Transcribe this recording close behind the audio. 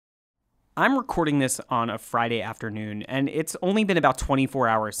I'm recording this on a Friday afternoon, and it's only been about 24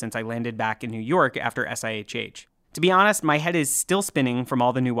 hours since I landed back in New York after SIHH. To be honest, my head is still spinning from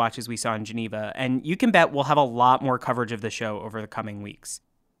all the new watches we saw in Geneva, and you can bet we'll have a lot more coverage of the show over the coming weeks.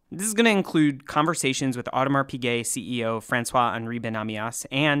 This is going to include conversations with Audemars Piguet CEO Francois-Henri Benamias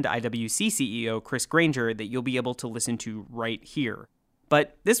and IWC CEO Chris Granger that you'll be able to listen to right here.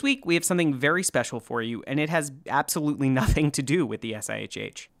 But this week, we have something very special for you, and it has absolutely nothing to do with the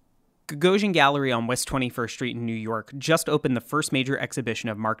SIHH. Gagosian Gallery on West 21st Street in New York just opened the first major exhibition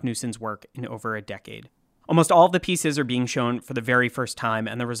of Mark Newson's work in over a decade. Almost all of the pieces are being shown for the very first time,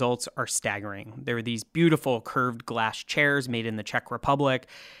 and the results are staggering. There are these beautiful curved glass chairs made in the Czech Republic.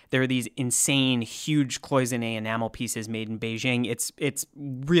 There are these insane, huge cloisonné enamel pieces made in Beijing. It's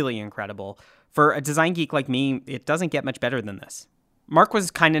really incredible. For a design geek like me, it doesn't get much better than this. Mark was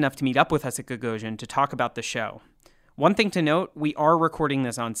kind enough to meet up with us at Gagosian to talk about the show. One thing to note, we are recording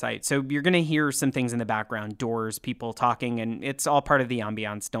this on site, so you're going to hear some things in the background, doors, people talking, and it's all part of the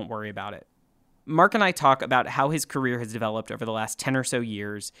ambiance. Don't worry about it. Mark and I talk about how his career has developed over the last 10 or so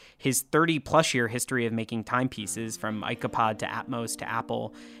years, his 30-plus year history of making timepieces, from Icopod to Atmos to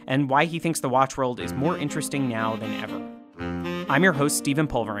Apple, and why he thinks the watch world is more interesting now than ever. I'm your host, Stephen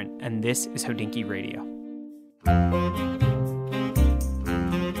Pulverin, and this is Hodinkee Radio.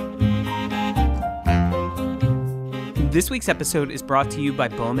 This week's episode is brought to you by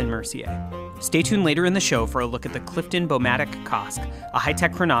Baume & Mercier. Stay tuned later in the show for a look at the Clifton Baumatic Cosc, a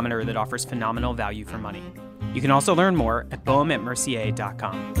high-tech chronometer that offers phenomenal value for money. You can also learn more at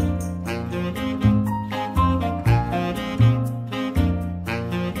baumeatmercier.com.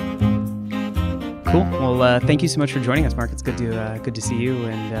 Cool. Well, thank you so much for joining us, Mark. It's good to see you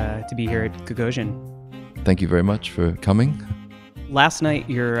and to be here at Gagosian. Thank you very much for coming. Last night,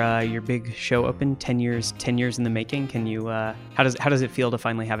 your big show opened. 10 years in the making. Can you? How does it feel to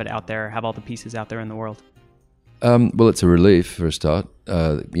finally have it out there? Have all the pieces out there in the world? Well, it's a relief for a start.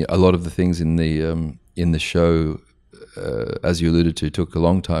 A lot of the things in the show, as you alluded to, took a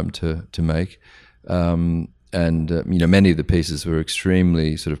long time to make, and many of the pieces were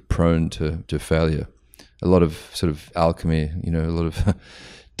extremely sort of prone to failure. A lot of sort of alchemy, a lot of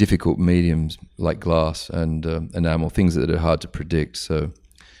difficult mediums like glass and enamel, things that are hard to predict. So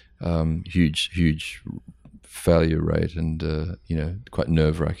huge failure rate and quite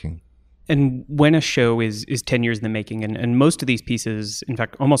nerve-wracking. And when a show is 10 years in the making, and most of these pieces, in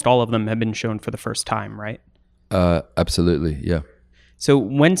fact, almost all of them have been shown for the first time, right? Absolutely, yeah. So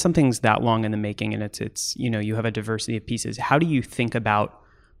when something's that long in the making and it's you have a diversity of pieces, how do you think about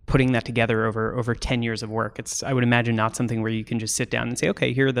putting that together over 10 years of work? It's, I would imagine, not something where you can just sit down and say,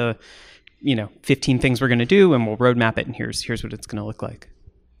 okay, here are the 15 things we're going to do, and we'll roadmap it, and here's what it's going to look like.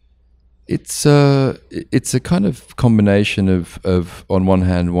 It's a kind of combination of on one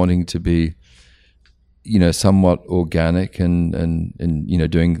hand wanting to be somewhat organic and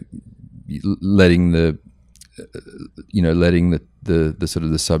doing letting the sort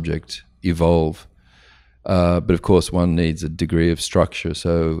of the subject evolve. But of course, one needs a degree of structure.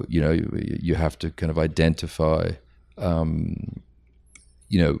 So you have to kind of identify,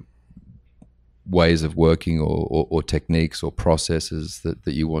 ways of working or techniques or processes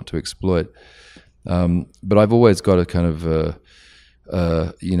that you want to exploit. But I've always got a kind of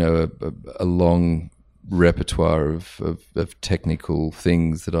a long repertoire of technical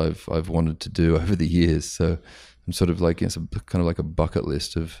things that I've wanted to do over the years. So I'm sort of like, it's kind of like a bucket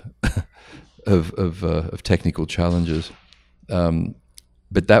list of technical challenges,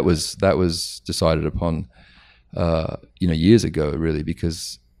 but that was decided upon years ago, really,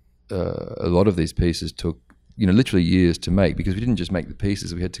 because a lot of these pieces took literally years to make, because we didn't just make the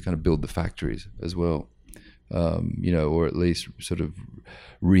pieces, we had to kind of build the factories as well, or at least sort of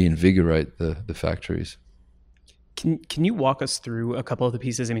reinvigorate the factories. Can you walk us through a couple of the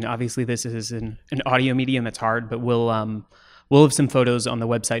pieces? I mean, obviously this is an audio medium, it's hard, but we'll have some photos on the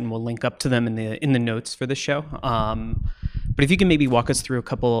website, and we'll link up to them in the notes for the show. But if you can maybe walk us through a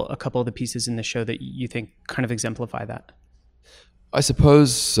couple of the pieces in the show that you think kind of exemplify that. I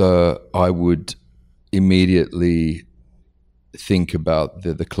suppose I would immediately think about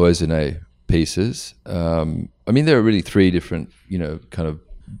the cloisonné pieces. I mean, there are really three different kind of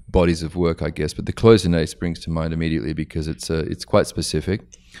bodies of work, I guess, but the cloisonné springs to mind immediately because it's quite specific.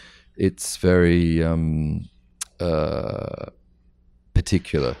 It's very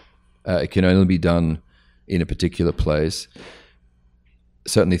particular. It can only be done in a particular place.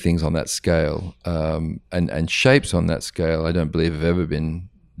 Certainly things on that scale, and shapes on that scale, I don't believe have ever been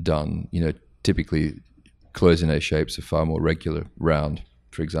done. Typically cloisonné shapes are far more regular, round,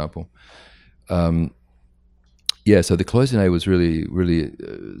 for example. Yeah, so the cloisonne was really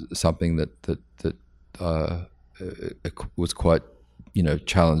something that was quite,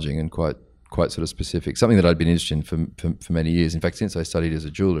 challenging and quite sort of specific. Something that I'd been interested in for many years. In fact, since I studied as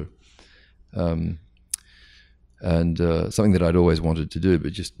a jeweler, and something that I'd always wanted to do,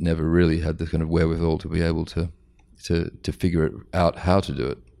 but just never really had the kind of wherewithal to be able to figure out how to do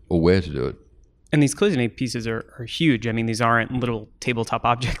it or where to do it. And these cloisonne pieces are huge. I mean, these aren't little tabletop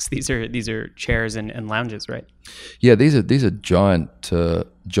objects. These are chairs and lounges, right? Yeah, these are giant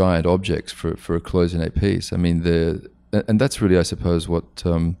objects for a cloisonne piece. I mean, and that's really, I suppose, what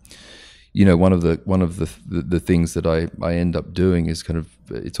one of the things that I end up doing is kind of,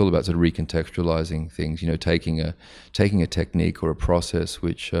 it's all about sort of recontextualizing things. Taking a technique or a process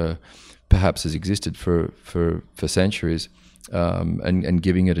which perhaps has existed for centuries. And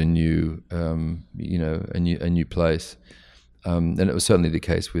giving it a new, a new place, and it was certainly the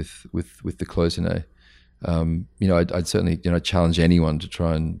case with the cloisonne. I'd certainly challenge anyone to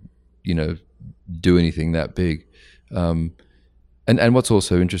try and do anything that big. And what's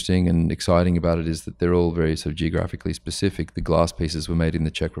also interesting and exciting about it is that they're all very sort of geographically specific. The glass pieces were made in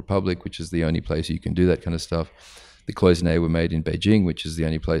the Czech Republic, which is the only place you can do that kind of stuff. The cloisonne were made in Beijing, which is the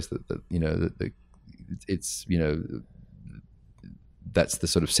only place that it's that's the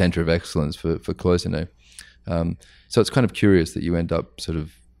sort of center of excellence for cloisonne. So it's kind of curious that you end up sort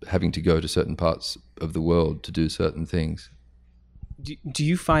of having to go to certain parts of the world to do certain things. Do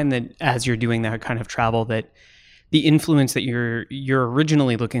you find that as you're doing that kind of travel, that the influence that you're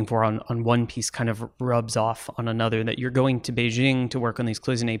originally looking for on one piece kind of rubs off on another, that you're going to Beijing to work on these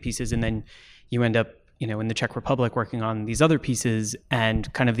cloisonne pieces and then you end up in the Czech Republic working on these other pieces,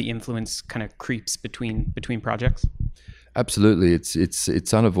 and kind of the influence kind of creeps between projects? Absolutely,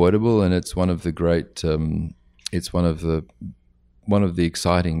 it's unavoidable, and it's one of the great. It's one of the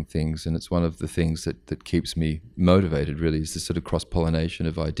exciting things, and it's one of the things that keeps me motivated. Really, is this sort of cross pollination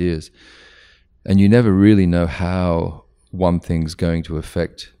of ideas, and you never really know how one thing's going to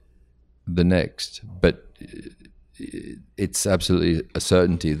affect the next, but it's absolutely a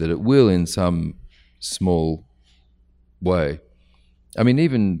certainty that it will in some small way. I mean,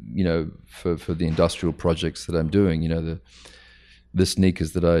 even, for the industrial projects that I'm doing, the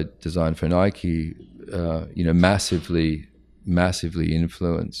sneakers that I designed for Nike, massively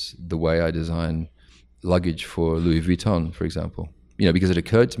influence the way I design luggage for Louis Vuitton, for example. Because it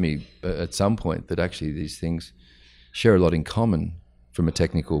occurred to me at some point that actually these things share a lot in common from a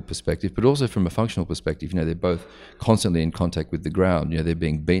technical perspective, but also from a functional perspective. They're both constantly in contact with the ground. They're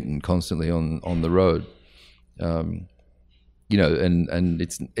being beaten constantly on the road. And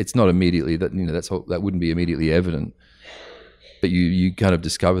it's not immediately that that wouldn't be immediately evident, but you kind of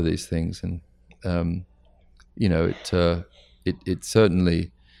discover these things, and it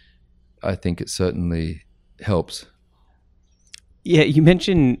certainly, I think it certainly helps. Yeah, you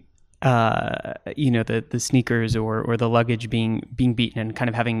mentioned the sneakers or the luggage being beaten and kind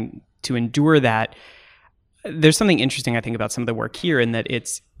of having to endure that. There's something interesting, I think, about some of the work here in that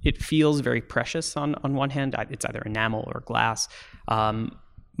it feels very precious on one hand. It's either enamel or glass,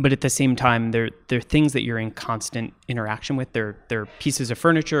 but at the same time, they're things that you're in constant interaction with. They're pieces of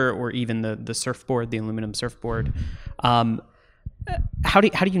furniture, or even the surfboard, the aluminum surfboard. How do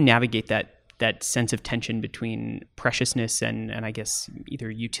you navigate that sense of tension between preciousness and I guess either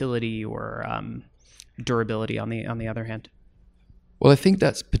utility or durability on the other hand? Well, I think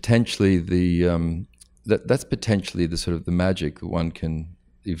that's potentially that's potentially the sort of the magic that one can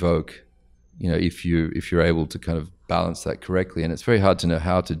evoke, if you're able to kind of balance that correctly. And it's very hard to know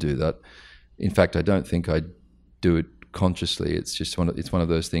how to do that. In fact, I don't think I do it consciously. It's just one of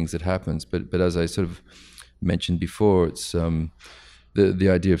those things that happens. But as I sort of mentioned before, it's the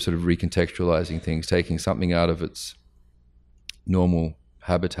idea of sort of recontextualizing things, taking something out of its normal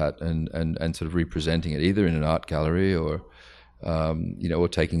habitat and sort of representing it either in an art gallery or or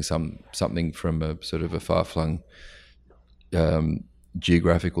taking something from a sort of a far-flung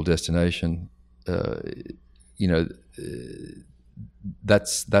geographical destination.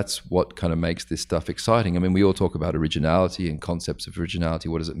 That's what kind of makes this stuff exciting. I mean, we all talk about originality and concepts of originality.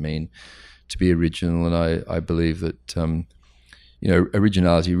 What does it mean to be original? And I believe that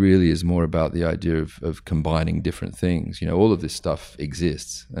originality really is more about the idea of combining different things. All of this stuff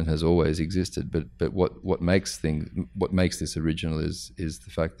exists and has always existed, but what makes this original is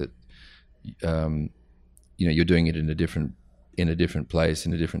the fact that you're doing it in a different place,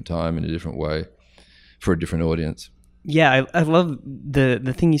 in a different time, in a different way, for a different audience. Yeah, I love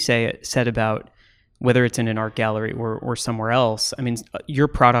the thing you said about whether it's in an art gallery or somewhere else. I mean, your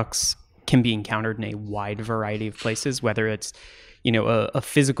products can be encountered in a wide variety of places, whether it's a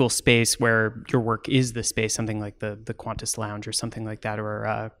physical space where your work is the space, something like the Qantas Lounge or something like that,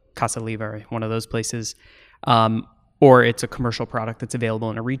 or Casa Libre, one of those places, or it's a commercial product that's available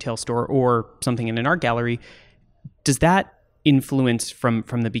in a retail store or something in an art gallery. Does that influence from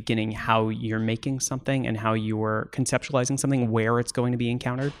the beginning how you're making something and how you're conceptualizing something, where it's going to be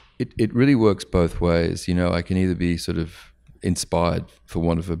encountered? It really works both ways. I can either be sort of inspired, for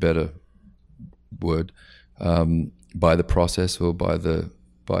want of a better word, by the process or by the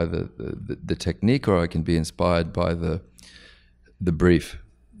technique, or I can be inspired by the brief,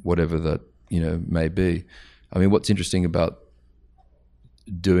 whatever that may be. I mean, what's interesting about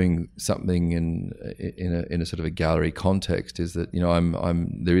doing something in a sort of a gallery context is that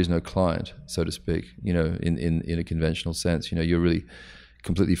there is no client, so to speak, in a conventional sense. You're really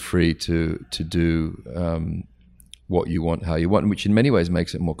completely free to do what you want, how you want, which in many ways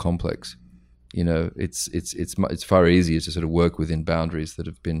makes it more complex. It's far easier to sort of work within boundaries that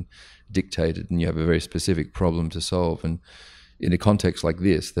have been dictated, and you have a very specific problem to solve. And in a context like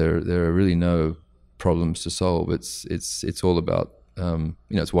this, there are really no problems to solve. It's all about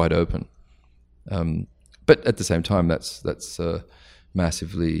it's wide open. But at the same time, that's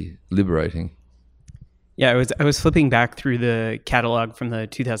massively liberating. Yeah, I was flipping back through the catalog from the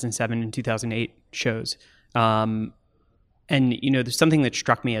 2007 and 2008 shows. And there's something that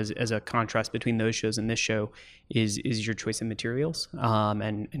struck me as a contrast between those shows and this show is your choice of materials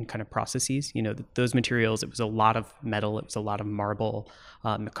and kind of processes. Those materials, it was a lot of metal, it was a lot of marble,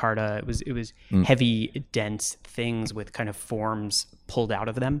 micarta. It was heavy, dense things with kind of forms pulled out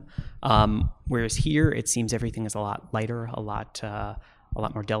of them. Whereas here, it seems everything is a lot lighter, a lot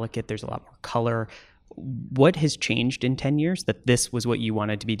more delicate. There's a lot more color. What has changed in 10 years that this was what you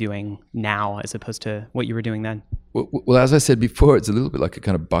wanted to be doing now as opposed to what you were doing then? Well, as I said before, it's a little bit like a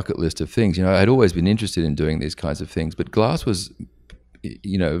kind of bucket list of things. I'd always been interested in doing these kinds of things, but glass was,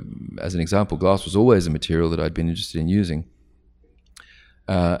 as an example, glass was always a material that I'd been interested in using.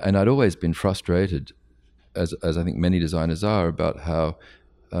 And I'd always been frustrated, as I think many designers are, about how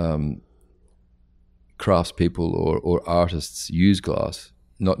craftspeople or artists use glass,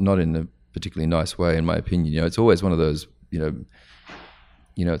 not in a particularly nice way, in my opinion. It's always one of those,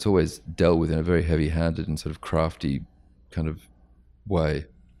 it's always dealt with in a very heavy-handed and sort of crafty kind of way.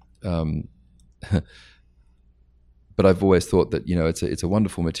 But I've always thought that, it's a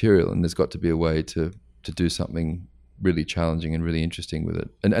wonderful material, and there's got to be a way to do something really challenging and really interesting with it.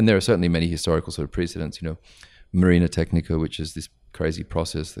 And there are certainly many historical sort of precedents, Marina Technica, which is this crazy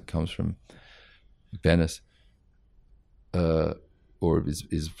process that comes from Venice, or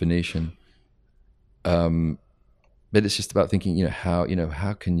is Venetian. But it's just about thinking, how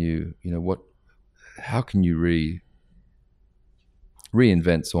can you, how can you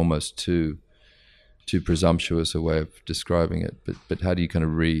reinvent's almost too presumptuous a way of describing it, but how do you kind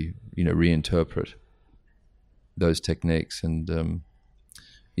of reinterpret those techniques? And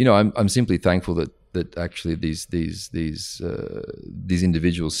I'm simply thankful that actually these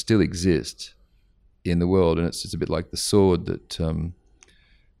individuals still exist in the world, and it's a bit like the sword that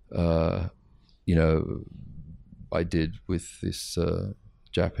I did with this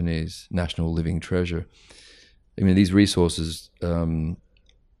Japanese national living treasure. I mean, these resources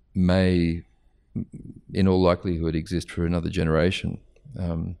may, in all likelihood, exist for another generation.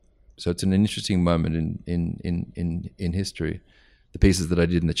 So it's an interesting moment in history. The pieces that I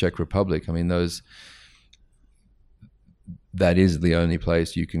did in the Czech Republic, I mean, that is the only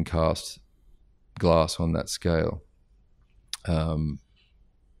place you can cast glass on that scale.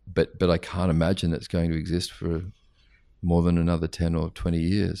 But I can't imagine it's going to exist for more than another 10 or 20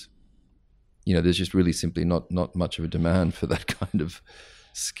 years. There's just really simply not much of a demand for that kind of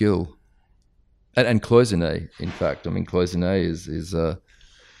skill. And cloisonné, in fact, cloisonné is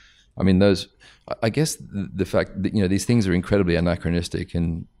those. I guess the fact that these things are incredibly anachronistic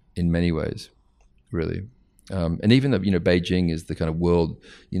in many ways, really. And even though Beijing is the kind of world,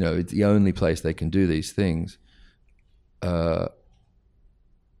 it's the only place they can do these things.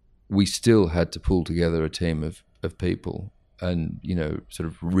 We still had to pull together a team of people and sort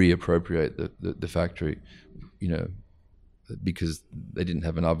of reappropriate the factory, because they didn't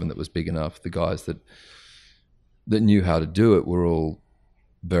have an oven that was big enough. The guys that knew how to do it were all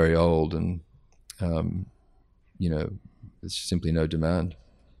very old, and there's simply no demand.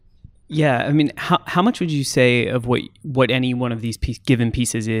 Yeah, how much would you say of what any one of these given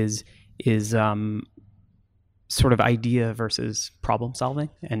pieces is sort of idea versus problem solving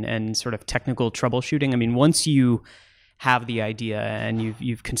and sort of technical troubleshooting? Once you have the idea and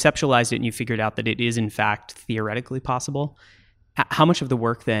you've conceptualized it and you figured out that it is in fact theoretically possible, How much of the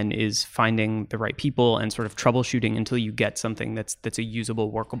work then is finding the right people and sort of troubleshooting until you get something that's a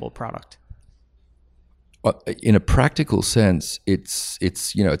usable, workable product? In a practical sense, it's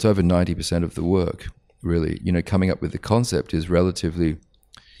it's over 90% of the work, really. Coming up with the concept is relatively,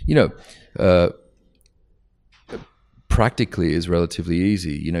 practically is relatively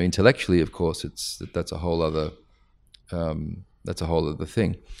easy. Intellectually, of course, that's a whole other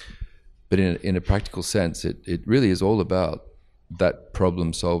thing. But in a practical sense, it really is all about that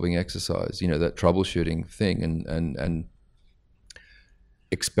problem-solving exercise. That troubleshooting thing, and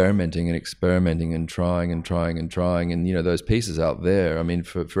experimenting and trying and those pieces out there. I mean,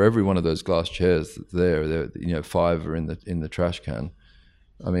 for every one of those glass chairs that's there 5 are in the trash can.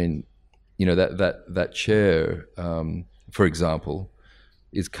 I mean, that chair, for example,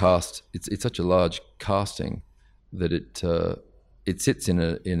 is cast. It's such a large casting that it sits in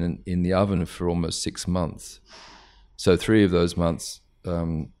the oven for almost 6 months. So 3 of those months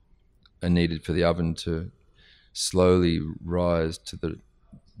are needed for the oven to slowly rise to the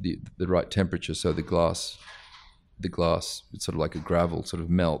right temperature, so the glass, it's sort of like a gravel, sort of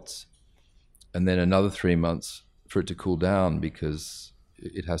melts, and then another 3 months for it to cool down, because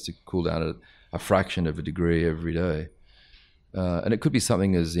it has to cool down at a fraction of a degree every day. And it could be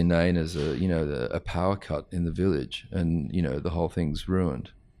something as inane as a power cut in the village, and the whole thing's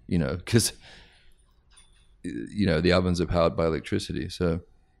ruined. Because the ovens are powered by electricity, so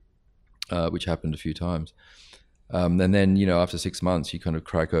which happened a few times. And then after 6 months, you kind of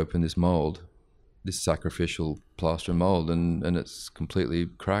crack open this mold, this sacrificial plaster mold, and it's completely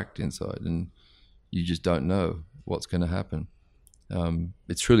cracked inside, and you just don't know what's going to happen.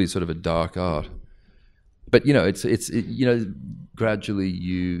 It's truly sort of a dark art. But it's gradually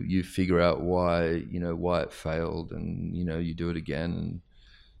you figure out why it failed, and you do it again, and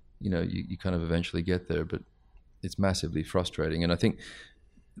you kind of eventually get there. But it's massively frustrating, and I think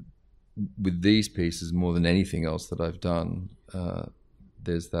with these pieces more than anything else that I've done,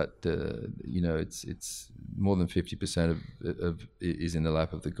 there's that it's more than 50% of is in the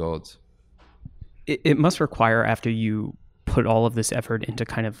lap of the gods. It must require, after you put all of this effort into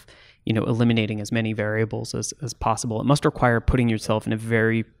kind of eliminating as many variables as possible, it must require putting yourself in a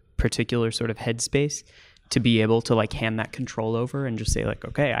very particular sort of headspace to be able to hand that control over and just say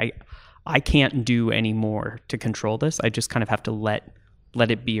okay, I can't do any more to control this. I just kind of have to let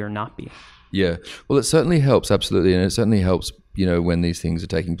it be or not be. Yeah, well, it certainly helps, absolutely, and it certainly helps when these things are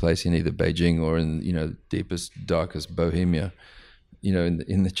taking place in either Beijing or in deepest, darkest Bohemia,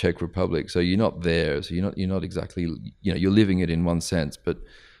 in the Czech Republic. So you're not there, so you're not exactly you're living it in one sense, but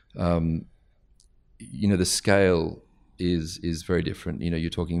the scale is very different. You're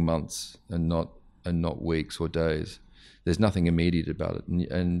talking months and not weeks or days. There's nothing immediate about it,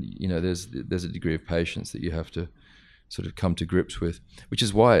 and there's a degree of patience that you have to sort of come to grips with, which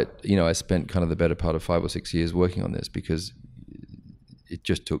is why I spent kind of the better part of 5 or 6 years working on this, because it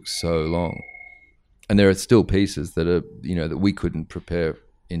just took so long. And there are still pieces that are that we couldn't prepare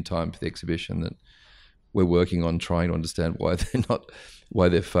in time for the exhibition, that we're working on, trying to understand why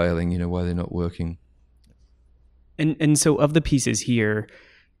they're failing, why they're not working. And so of the pieces here,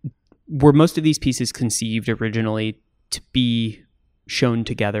 were most of these pieces conceived originally to be shown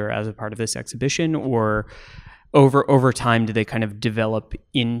together as a part of this exhibition, or over time did they kind of develop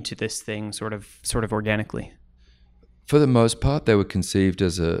into this thing sort of organically? For the most part, they were conceived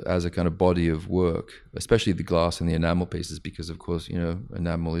as a kind of body of work, especially the glass and the enamel pieces, because of course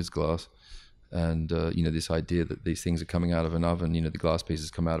enamel is glass, and this idea that these things are coming out of an oven. The glass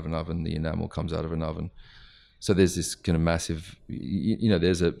pieces come out of an oven, the enamel comes out of an oven. So there's this kind of massive,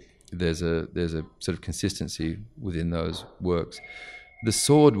 there's a sort of consistency within those works. The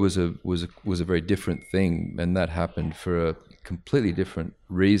sword was a very different thing, and that happened for a completely different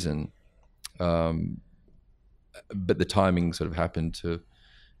reason. But the timing sort of happened to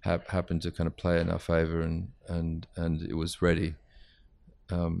kind of play in our favor, and it was ready.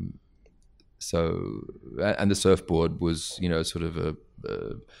 So, and the surfboard was sort of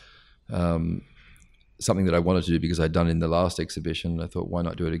something that I wanted to do because I'd done in the last exhibition. I thought, why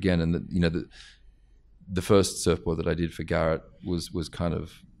not do it again? And the first surfboard that I did for Garrett was kind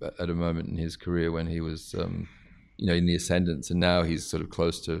of at a moment in his career when he was in the ascendance, and now he's sort of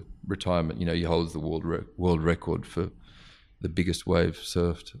close to retirement. He holds the world record for the biggest wave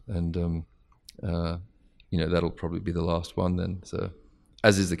surfed, and that'll probably be the last one then. So,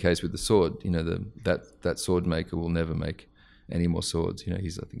 as is the case with the sword, that sword maker will never make any more swords. I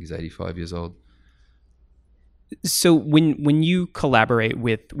think he's 85 years old. So when you collaborate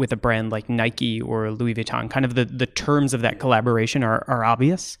with a brand like Nike or Louis Vuitton, kind of the terms of that collaboration are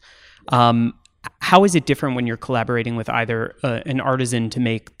obvious. How is it different when you're collaborating with either an artisan to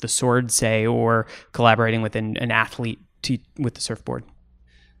make the sword, say, or collaborating with an athlete with the surfboard?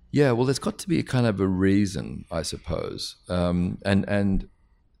 Yeah, well, there's got to be a kind of a reason, I suppose, and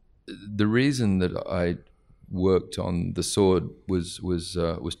the reason that I worked on the sword was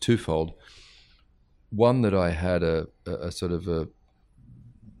twofold. One, that I had a sort of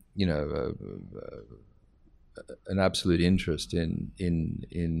an absolute interest in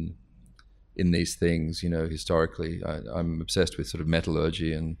these things. Historically, I'm obsessed with sort of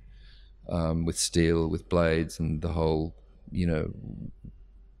metallurgy and with steel, with blades, and the whole,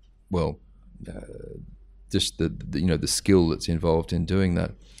 just the skill that's involved in doing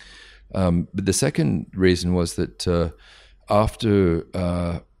that. But the second reason was that after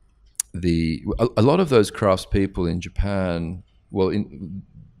a lot of those craftspeople in Japan, well, in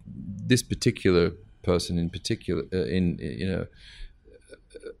this particular person in particular,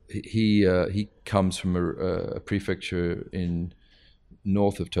 he comes from a prefecture in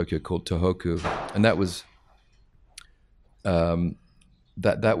north of Tokyo called Tohoku, and that was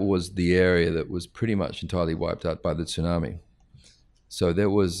that was the area that was pretty much entirely wiped out by the tsunami. So there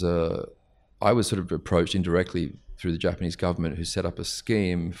was I was sort of approached indirectly through the Japanese government, who set up a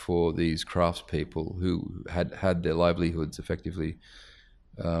scheme for these craftspeople who had their livelihoods effectively,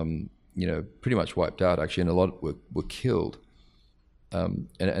 pretty much wiped out actually, and a lot were killed. And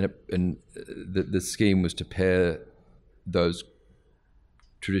the scheme was to pair those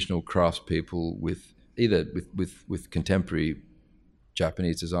traditional craftspeople with either with contemporary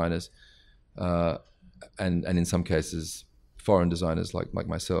Japanese designers, and in some cases foreign designers like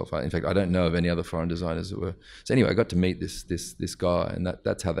myself. In fact, I don't know of any other foreign designers that were. So anyway, I got to meet this guy, and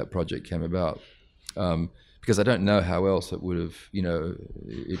that's how that project came about. Because I don't know how else it would have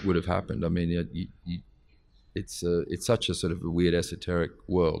happened. I mean, it's such a sort of a weird esoteric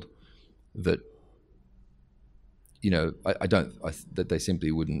world that that they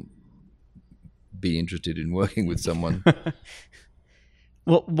simply wouldn't be interested in working with someone.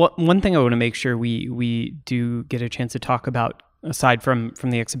 Well, one thing I want to make sure we do get a chance to talk about, aside from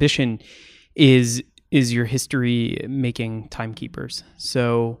the exhibition, is your history making timekeepers.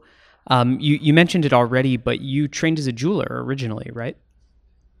 So you mentioned it already, but you trained as a jeweler originally, right?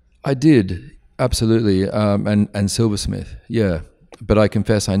 I did, absolutely, and silversmith, yeah. But I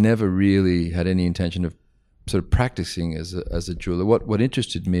confess I never really had any intention of sort of practicing as a jeweler. What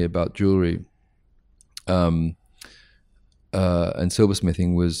interested me about jewelry and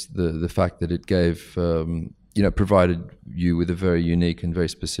silversmithing was the fact that it gave, provided you with a very unique and very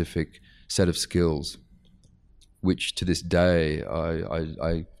specific set of skills, which to this day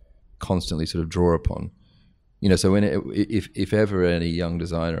I constantly sort of draw upon. So if ever any young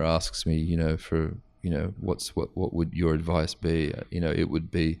designer asks me, what would your advice be? It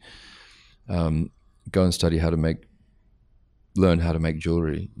would be go and study learn how to make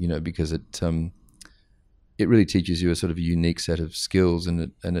jewelry. Because it really teaches you a sort of unique set of skills,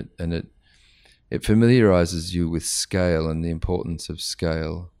 and it familiarizes you with scale and the importance of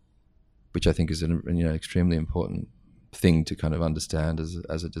scale, which I think is an extremely important thing to kind of understand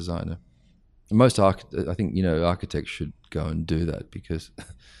as a designer. And most architects should go and do that, because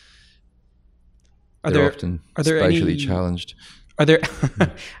they're often spatially challenged. Are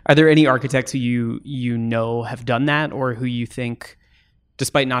there any architects who you have done that, or who you think,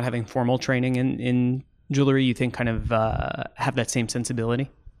 despite not having formal training in jewelry, you think kind of have that same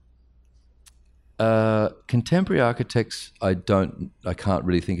sensibility? Contemporary architects, I can't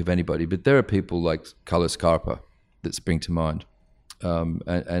really think of anybody, but there are people like Carlo Scarpa that spring to mind, and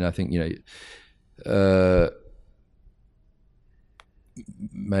I think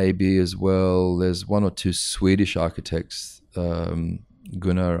maybe as well. There's one or two Swedish architects,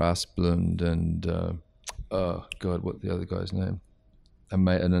 Gunnar Asplund and what the other guy's name?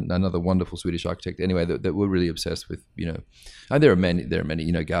 And another wonderful Swedish architect. Anyway, that we're really obsessed with. And there are many.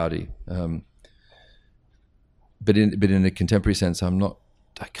 Gaudi. But in a contemporary sense, I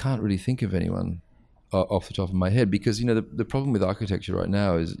can't really think of anyone off the top of my head, because the problem with architecture right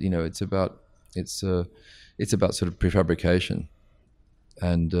now is it's about sort of prefabrication,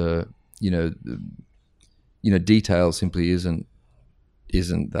 and detail simply isn't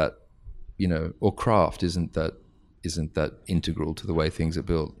that, or craft isn't that integral to the way things are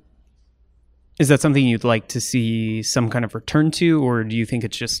built. Is that something you'd like to see some kind of return to, or do you think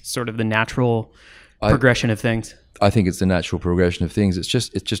it's just sort of the natural progression of things? I think it's the natural progression of things. It's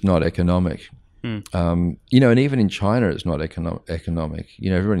just not economic. And even in China, it's not economic.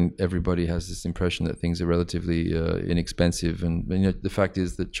 Everybody has this impression that things are relatively inexpensive, and the fact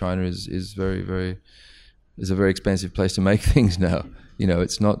is that China is a very expensive place to make things now.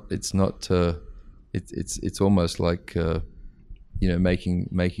 It's not it's almost like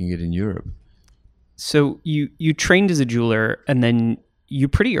making it in Europe. So you trained as a jeweler, and then you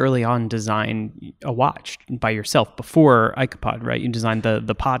pretty early on designed a watch by yourself before Icopod, right? You designed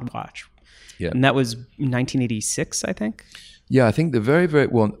the Pod watch. Yeah. And that was 1986, I think. Yeah, I think the very, very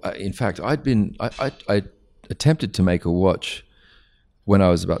well. In fact, I attempted to make a watch when I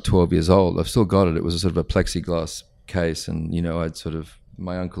was about 12 years old. I've still got it. It was a sort of a plexiglass case, and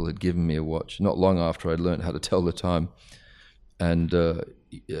my uncle had given me a watch not long after I'd learned how to tell the time, and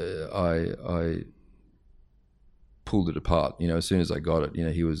I pulled it apart. As soon as I got it,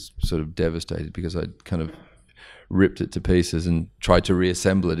 he was sort of devastated because I'd kind of ripped it to pieces and tried to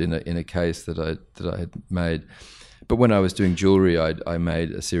reassemble it in a case that I had made. But when I was doing jewelry, I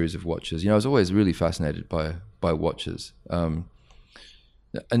made a series of watches. I was always really fascinated by watches, and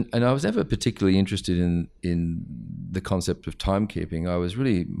I was never particularly interested in the concept of timekeeping. I was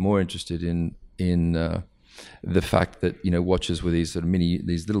really more interested in the fact that watches were these sort of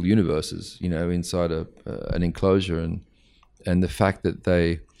these little universes, inside an enclosure, and the fact that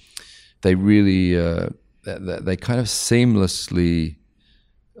they really they kind of seamlessly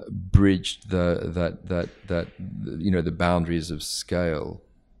bridged the boundaries of scale.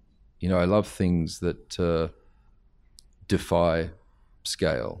 I love things that defy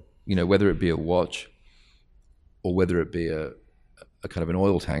scale. Whether it be a watch or whether it be a kind of an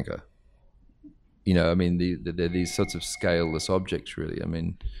oil tanker. They're these sorts of scaleless objects, really.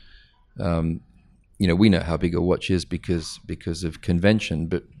 We know how big a watch is because of convention,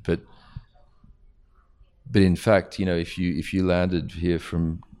 but in fact, if you landed here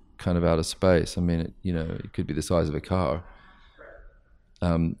from kind of outer space, it could be the size of a car.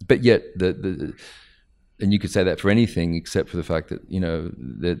 But yet, and you could say that for anything except for the fact that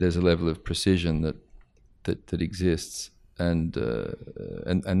there's a level of precision that exists, and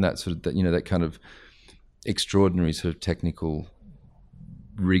that sort of that kind of extraordinary sort of technical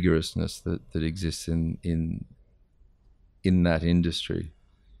rigorousness that exists in that industry,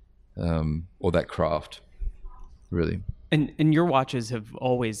 or that craft. Really. And your watches have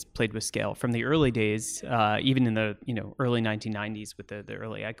always played with scale from the early days, even in the early 1990s with the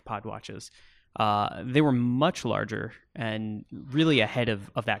early Icopod watches. They were much larger and really ahead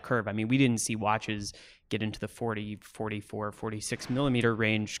of that curve. We didn't see watches get into the 40, 44, 46 millimeter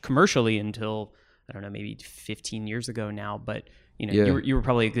range commercially until, I don't know, maybe 15 years ago now. But you were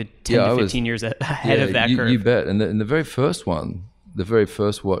probably a good 10 to 15 years ahead of that curve. You bet. And the very first one, the very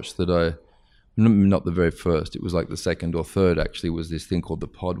first watch that not the very first, it was like the second or third actually, was this thing called the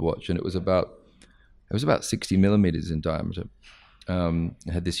Pod watch, and it was about 60 millimeters in diameter.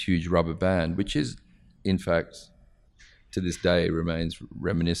 It had this huge rubber band, which is, in fact, to this day remains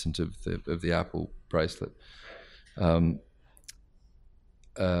reminiscent of the Apple bracelet. And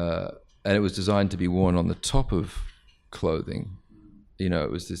it was designed to be worn on the top of clothing.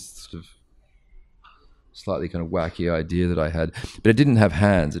 It was this sort of slightly kind of wacky idea that I had, but it didn't have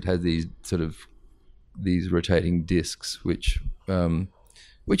hands. It had these rotating discs, which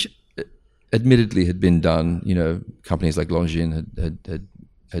admittedly had been done. Companies like Longines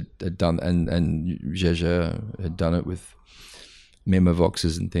had done, and Jaeger had done it with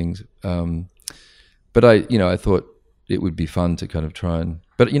Memovoxes and things. But I thought it would be fun to kind of try and.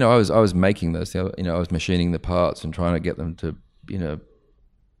 But I was making this. I was machining the parts and trying to get them to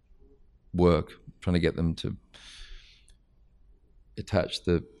work. Trying to get them to attach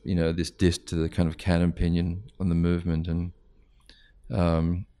this disc to the kind of cannon pinion on the movement, and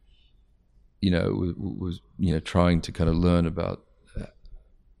was trying to kind of learn about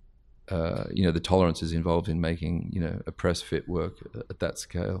the tolerances involved in making a press fit work at that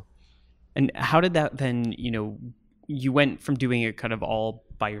scale. And how did that then, you went from doing it kind of all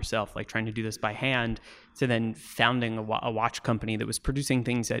by yourself, like trying to do this by hand, to then founding a watch company that was producing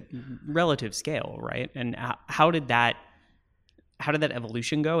things at relative scale, right? And how did that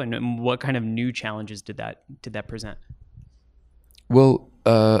evolution go, and what kind of new challenges did that present? Well,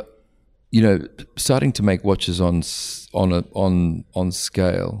 starting to make watches on scale,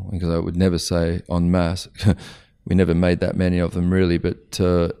 because I would never say en masse. We never made that many of them, really, but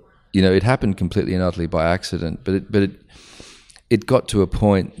it happened completely and utterly by accident. But it got to a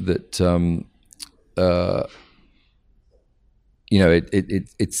point that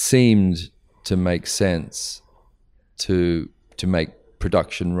it seemed to make sense to make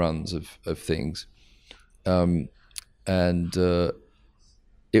production runs of things, and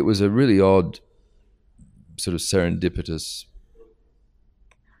it was a really odd sort of serendipitous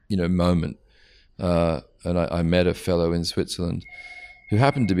moment, and I met a fellow in Switzerland who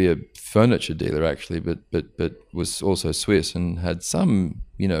happened to be a furniture dealer actually, but was also Swiss and had some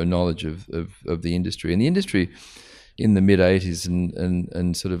knowledge of the industry. And the industry in the mid 80s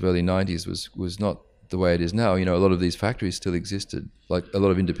and sort of early 90s was not the way it is now. A lot of these factories still existed, like a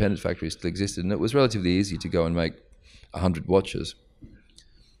lot of independent factories still existed, and it was relatively easy to go and make 100 watches,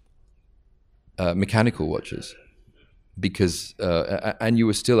 mechanical watches, because and you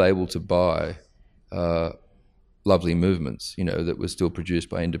were still able to buy lovely movements, that were still produced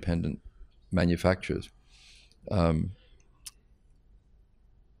by independent manufacturers. But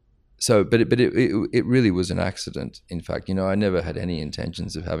it really was an accident. In fact, I never had any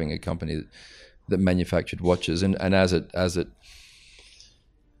intentions of having a company that manufactured watches, and as it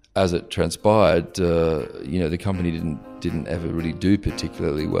transpired, the company didn't ever really do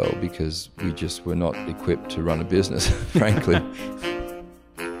particularly well because we just were not equipped to run a business, frankly.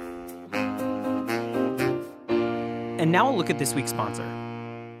 And now we'll look at this week's sponsor.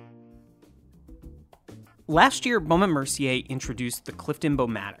 Last year, Baume & Mercier introduced the Clifton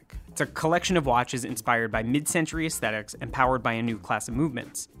Bowmatic. It's a collection of watches inspired by mid-century aesthetics and powered by a new class of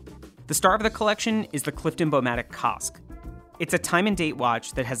movements. The star of the collection is the Clifton Bowmatic Casque. It's a time and date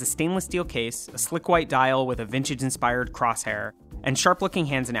watch that has a stainless steel case, a slick white dial with a vintage-inspired crosshair, and sharp-looking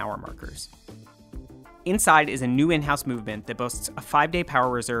hands and hour markers. Inside is a new in-house movement that boasts a 5-day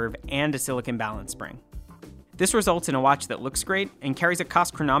power reserve and a silicon balance spring. This results in a watch that looks great and carries a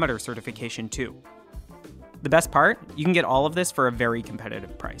Casque chronometer certification too. The best part? You can get all of this for a very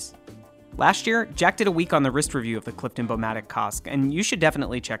competitive price. Last year, Jack did a week on the wrist review of the Clifton Bowmatic Casque, and you should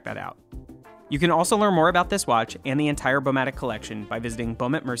definitely check that out. You can also learn more about this watch and the entire Bowmatic collection by visiting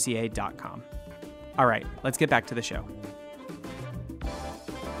baumemercier.com. All right, let's get back to the show.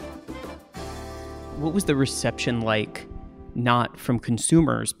 What was the reception like, not from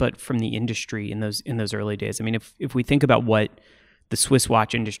consumers, but from the industry in those early days? I mean, if we think about what the Swiss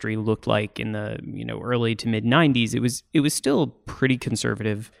watch industry looked like in the early to mid 90s, it was still pretty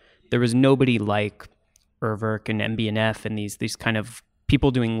conservative. There was nobody like Urwerk and MB&F and these kind of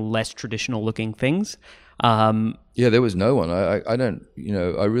people doing less traditional looking things. Yeah, there was no one. I don't,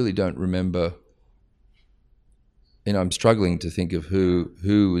 I really don't remember. I'm struggling to think of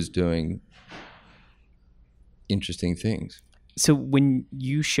who was doing interesting things. So when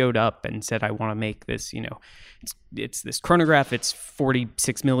you showed up and said, I want to make this, it's this chronograph, it's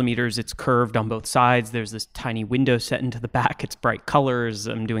 46 millimeters, it's curved on both sides, there's this tiny window set into the back, it's bright colors,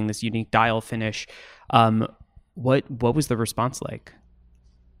 I'm doing this unique dial finish. What was the response like?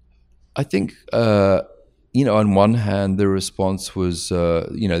 I think, on one hand, the response was,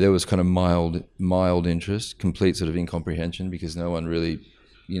 there was kind of mild interest, complete sort of incomprehension, because no one really,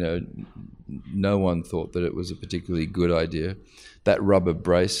 no one thought that it was a particularly good idea. That rubber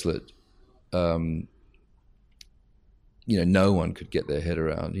bracelet, no one could get their head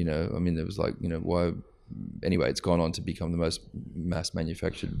around, I mean, there was like, why? Anyway, it's gone on to become the most mass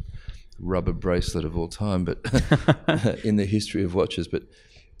manufactured rubber bracelet of all time, but in the history of watches, but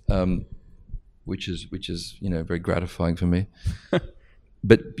which is very gratifying for me.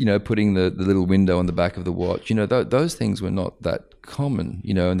 But putting the little window on the back of the watch, those things were not that common,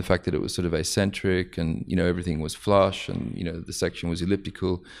 and the fact that it was sort of eccentric and everything was flush and the section was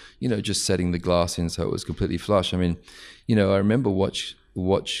elliptical, just setting the glass in so it was completely flush. I mean, I remember watch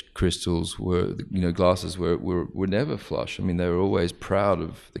crystals were glasses were never flush. I mean, they were always proud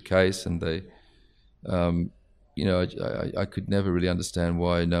of the case, and they I could never really understand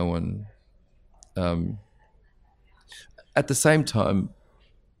why no one. At the same time,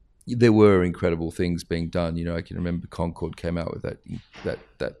 there were incredible things being done. I can remember Concord came out with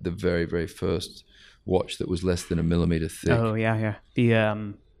that the very, very first watch that was less than a millimeter thick. Oh yeah.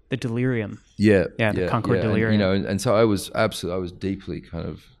 The Delirium. Yeah, the Concord Delirium. And so I was deeply kind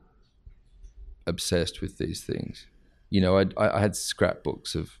of obsessed with these things. I had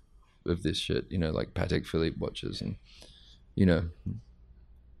scrapbooks of this shit, like Patek Philippe watches, and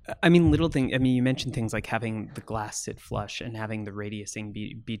I mean, little thing. I mean, you mentioned things like having the glass sit flush and having the radiusing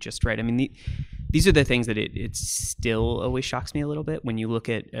be just right. I mean, these are the things that it still always shocks me a little bit when you look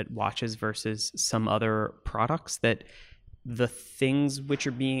at watches versus some other products, that the things which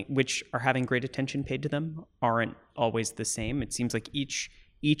are having great attention paid to them aren't always the same. It seems like each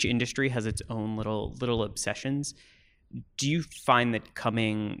industry has its own little obsessions. Do you find that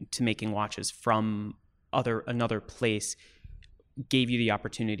coming to making watches from another place gave you the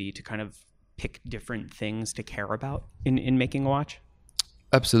opportunity to kind of pick different things to care about in making a watch?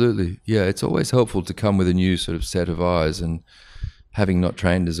 Absolutely. Yeah, it's always helpful to come with a new sort of set of eyes, and having not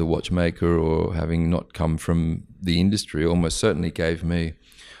trained as a watchmaker or having not come from the industry almost certainly gave me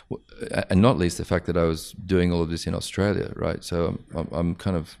and not least the fact that I was doing all of this in Australia, right? So I'm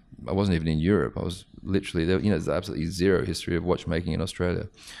kind of, I wasn't even in Europe. I was literally there. There's absolutely zero history of watchmaking in Australia.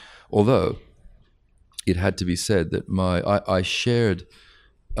 Although it had to be said that I shared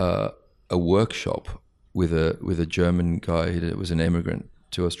a workshop with a German guy that was an immigrant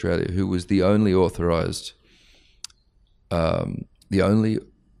to Australia, who was the only authorized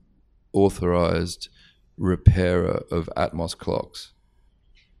repairer of Atmos clocks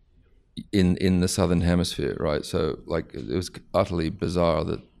in the Southern Hemisphere, right? So like it was utterly bizarre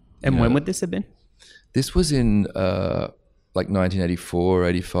that. And when would this have been? This was in like 1984,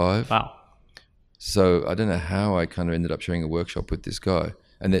 85. Wow. So I don't know how I kind of ended up sharing a workshop with this guy.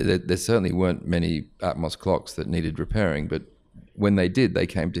 And there certainly weren't many Atmos clocks that needed repairing, but when they did, they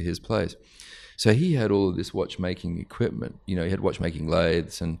came to his place. So he had all of this watchmaking equipment. He had watchmaking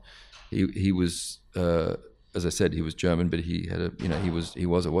lathes, and he was, as I said, he was German, but he had he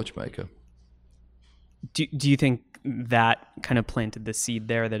was a watchmaker. Do you think that kind of planted the seed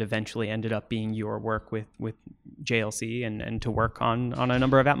there that eventually ended up being your work with JLC and to work on a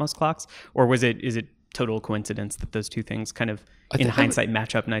number of Atmos clocks? Or is it total coincidence that those two things kind of in hindsight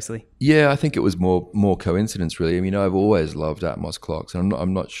match up nicely? Yeah, I think it was more coincidence really. I mean, I've always loved Atmos clocks, and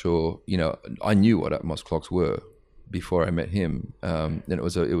I'm not sure, I knew what Atmos clocks were before I met him. And it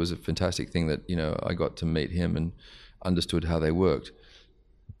was a fantastic thing that, I got to meet him and understood how they worked.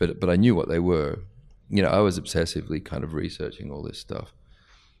 But I knew what they were. I was obsessively kind of researching all this stuff.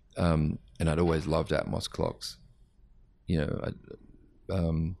 And I'd always loved Atmos clocks.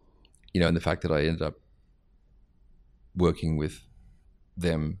 And the fact that I ended up working with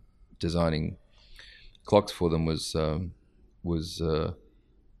them, designing clocks for them was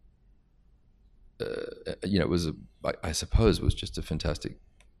I suppose was just a fantastic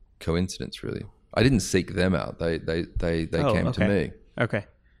coincidence, really. I didn't seek them out. They came to me. Okay.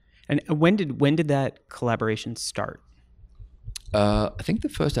 And when did that collaboration start? I think the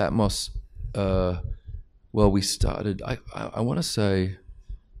first Atmos, we started, I want to say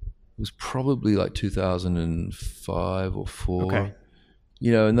it was probably like 2005 or 4. Okay.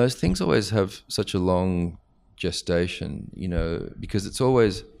 And those things always have such a long gestation, because it's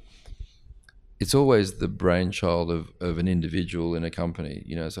always the brainchild of an individual in a company.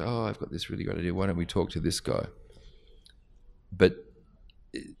 So, I've got this really great idea. Why don't we talk to this guy? But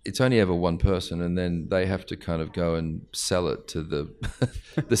it's only ever one person, and then they have to kind of go and sell it to the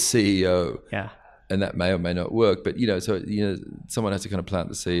the CEO. Yeah. And that may or may not work, but someone has to kind of plant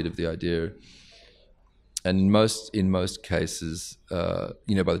the seed of the idea. And in most cases, by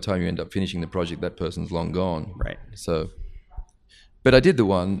the time you end up finishing the project, that person's long gone. Right. So, but I did the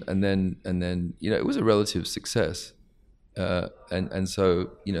one, and then it was a relative success, and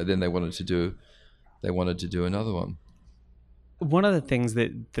so then they wanted to do another one. One of the things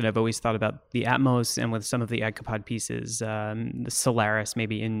that I've always thought about the Atmos and with some of the Icopod pieces, the Solaris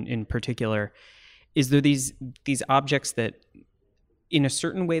maybe in particular, is there these objects that in a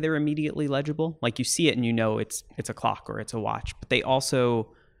certain way they're immediately legible, like you see it and it's a clock or it's a watch, but they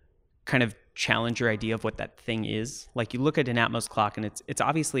also kind of challenge your idea of what that thing is. Like you look at an Atmos clock and it's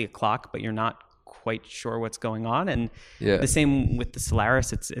obviously a clock, but you're not quite sure what's going on. And the same with the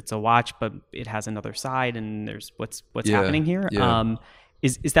Solaris, it's a watch, but it has another side and there's what's happening here. Yeah.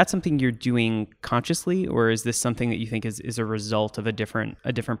 Is that something you're doing consciously, or is this something that you think is a result of a different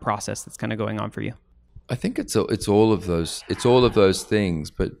process that's kind of going on for you? I think it's all of those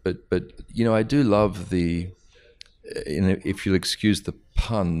things, but I do love the, if you'll excuse the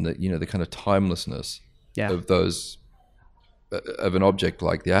pun, that the kind of timelessness of those of an object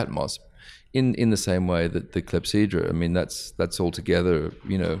like the Atmos, in the same way that the Clepsydra. I mean, that's altogether,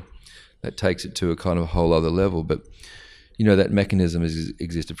 that takes it to a kind of whole other level. But that mechanism has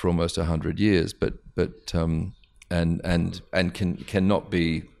existed for almost 100 years, but cannot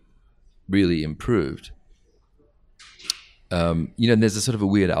be really improved. There's a sort of a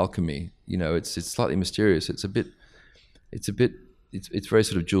weird alchemy. It's slightly mysterious. It's very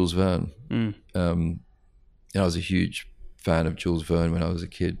sort of Jules Verne. I was a huge fan of Jules Verne when I was a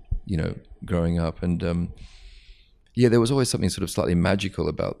kid, growing up, and there was always something sort of slightly magical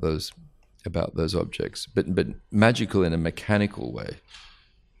about those objects, but magical in a mechanical way,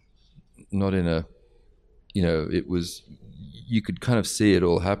 not in a, it was, you could kind of see it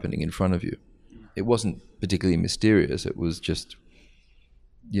all happening in front of you. It wasn't particularly mysterious. It was just,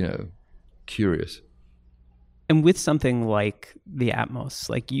 curious. And with something like the Atmos,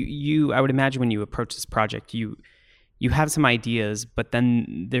 like you, I would imagine when you approach this project, you have some ideas, but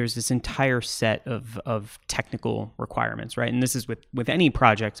then there's this entire set of technical requirements, right? And this is with any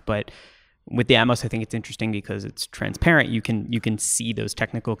project, but With the Atmos, I think it's interesting because it's transparent. You can see those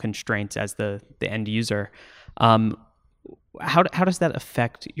technical constraints as the end user. How does that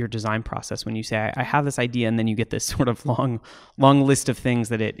affect your design process when you say, I have this idea, and then you get this sort of long list of things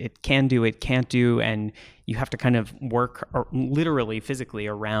that it can do, it can't do, and you have to kind of work literally, physically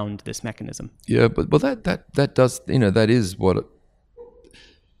around this mechanism? Yeah, but that does, that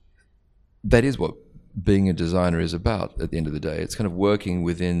is what being a designer is about at the end of the day. It's kind of working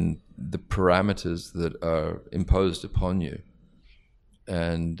within the parameters that are imposed upon you.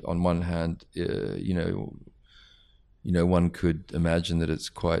 And on one hand, one could imagine that it's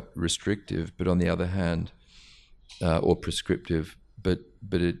quite restrictive, but on the other hand, or prescriptive, but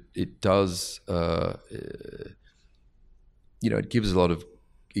it does, it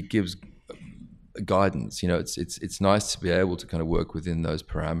gives guidance. It's nice to be able to kind of work within those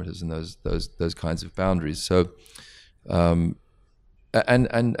parameters and those kinds of boundaries. So, and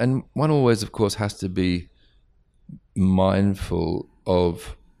one always, of course, has to be mindful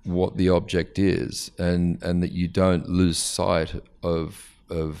of what the object is, and that you don't lose sight of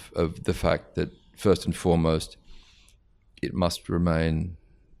the fact that first and foremost it must remain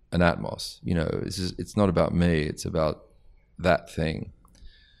an Atmos. It's not about me, it's about that thing.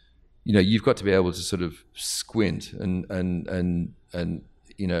 You've got to be able to sort of squint and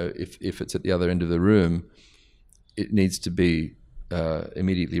if it's at the other end of the room, it needs to be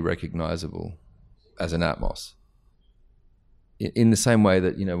immediately recognizable as an Atmos. In the same way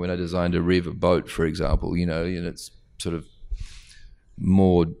that, when I designed a Riva boat, for example, it's sort of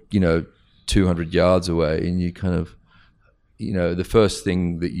more, 200 yards away, and you kind of, the first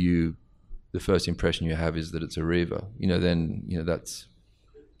impression you have is that it's a Riva. Then,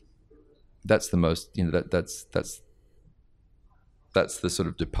 that's the most, that's the sort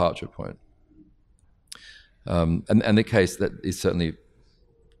of departure point. And the case that is certainly,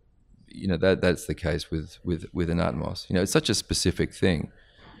 that's the case with an Atmos. It's such a specific thing.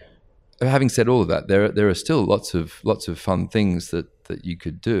 Having said all of that, there are still lots of fun things that you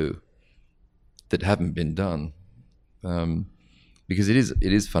could do that haven't been done, because it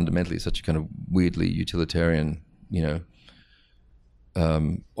is fundamentally such a kind of weirdly utilitarian,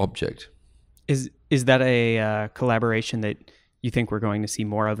 object. Is that a collaboration that you think we're going to see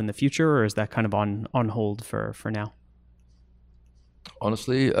more of in the future, or is that kind of on hold for now?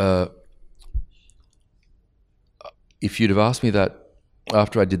 Honestly, if you'd have asked me that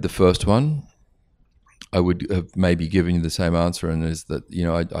after I did the first one, I would have maybe given you the same answer, and is that,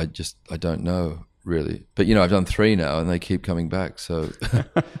 I don't know really. But, I've done 3 now and they keep coming back. So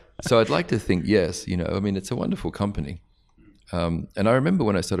so I'd like to think yes, it's a wonderful company. And I remember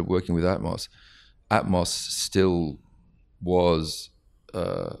when I started working with Atmos still was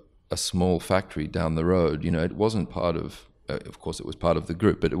a small factory down the road. It wasn't part of course it was part of the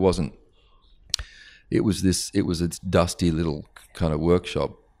group, but it wasn't. It was its dusty little kind of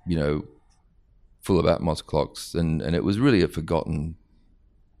workshop, full of Atmos clocks, and it was really a forgotten.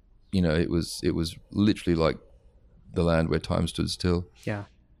 It was literally like the land where time stood still. Yeah.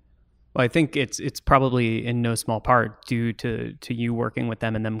 Well, I think it's probably in no small part due to you working with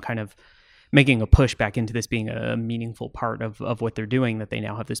them and them kind of making a push back into this being a meaningful part of what they're doing, that they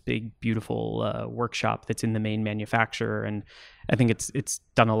now have this big, beautiful workshop that's in the main manufacturer. And I think it's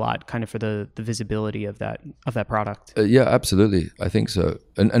done a lot kind of for the visibility of that product. Yeah, absolutely. I think so.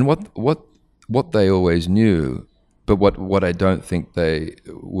 And what they always knew, but what I don't think they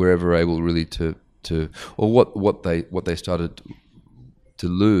were ever able really to or what they started to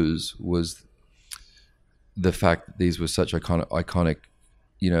lose was the fact that these were such iconic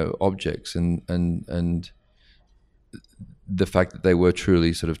objects, and the fact that they were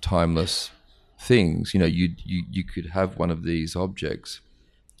truly sort of timeless things. You could have one of these objects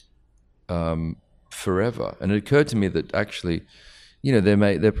forever. And it occurred to me that actually,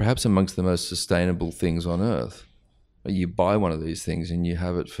 they're perhaps amongst the most sustainable things on earth. You buy one of these things and you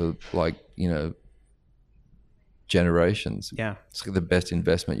have it for generations. Yeah, it's like the best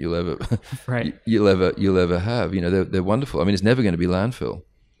investment you'll ever right. you'll ever have. They're wonderful. I mean, it's never going to be landfill.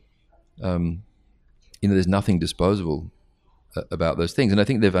 There's nothing disposable about those things, and I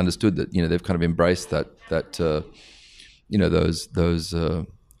think they've understood that. They've kind of embraced that those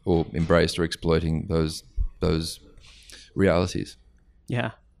or embraced or exploiting those realities.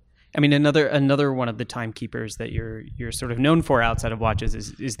 Yeah. I mean, another one of the timekeepers that you're sort of known for outside of watches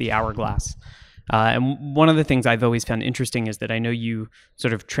is the hourglass. And one of the things I've always found interesting is that I know you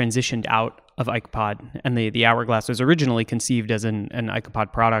sort of transitioned out of Icopod, and the hourglass was originally conceived as an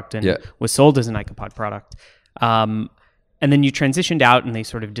Icopod product and was sold as an Icopod product. And then you transitioned out and they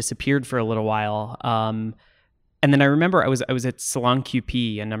sort of disappeared for a little while. And then I remember I was at Salon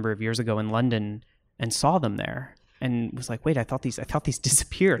QP a number of years ago in London and saw them there and was like, wait, I thought these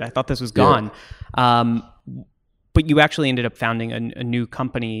disappeared. I thought this was gone. Yeah. But you actually ended up founding a new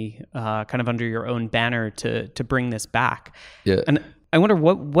company, kind of under your own banner to bring this back. Yeah. And I wonder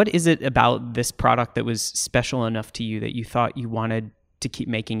what is it about this product that was special enough to you that you thought you wanted to keep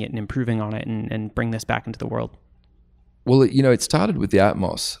making it and improving on it and bring this back into the world? Well, it started with the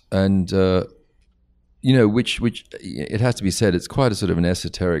Atmos, and which it has to be said, it's quite a sort of an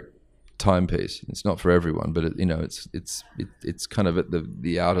esoteric timepiece. It's not for everyone, but it's kind of at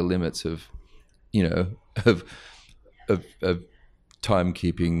the outer limits of of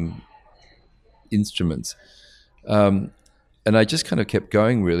timekeeping instruments. And I just kind of kept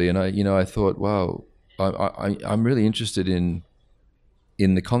going, really. And I thought, wow, I'm really interested in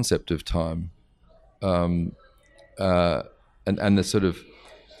the concept of time, and the sort of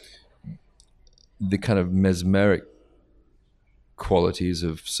the kind of mesmeric qualities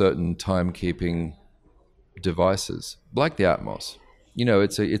of certain timekeeping devices, like the Atmos.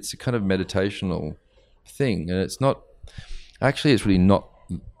 It's a kind of meditational thing, and it's not. Actually, it's really not.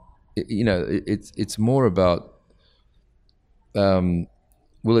 It's more about.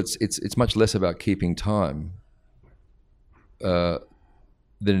 It's much less about keeping time than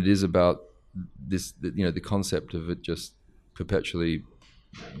it is about this. The concept of it just perpetually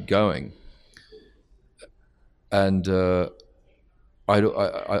going. And I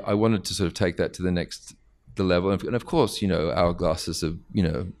wanted to sort of take that to the level, and of course, hourglasses are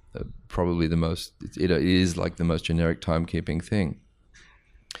probably the most. It is like the most generic timekeeping thing,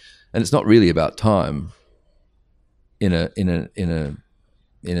 and it's not really about time. In a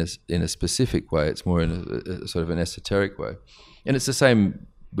specific way, it's more in a sort of an esoteric way, and it's the same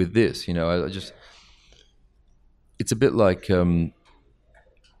with this. It's a bit like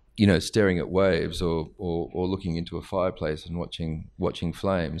staring at waves or looking into a fireplace and watching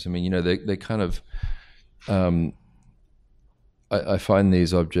flames. I mean, they kind of. I find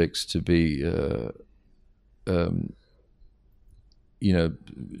these objects to be,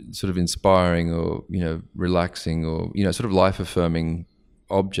 sort of inspiring or, relaxing or, sort of life-affirming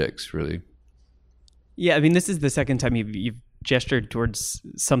objects, really. Yeah, I mean, this is the second time you've gestured towards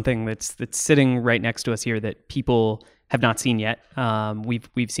something that's sitting right next to us here that people have not seen yet.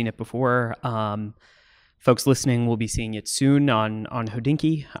 We've seen it before. Folks listening will be seeing it soon on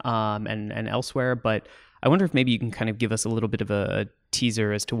Hodinkee and elsewhere, but I wonder if maybe you can kind of give us a little bit of a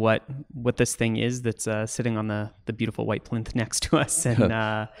teaser as to what this thing is that's sitting on the beautiful white plinth next to us,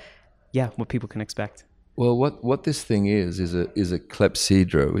 and what people can expect. Well, what this thing is a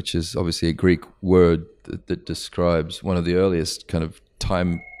clepsydra, which is obviously a Greek word that describes one of the earliest kind of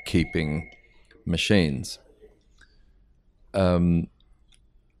timekeeping machines. And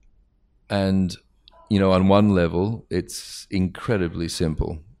on one level, it's incredibly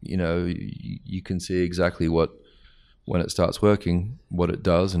simple. You can see exactly when it starts working, what it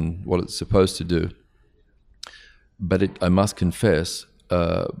does and what it's supposed to do. But I must confess,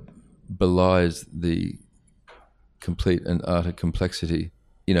 belies the complete and utter complexity.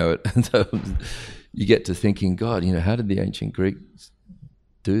 And so you get to thinking, God, how did the ancient Greeks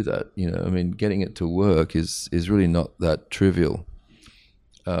do that? I mean, getting it to work is really not that trivial.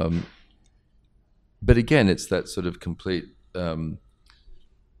 But again, it's that sort of completely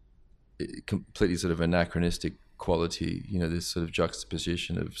sort of anachronistic quality, this sort of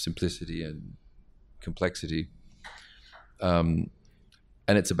juxtaposition of simplicity and complexity.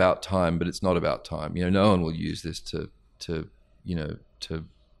 And it's about time, but it's not about time. No one will use this to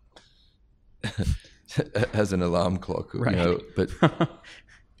as an alarm clock, right.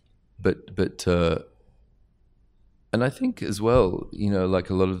 But and I think as well, like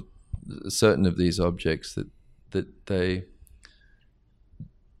a lot of certain of these objects that they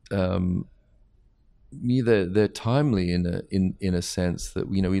they're timely in a sense that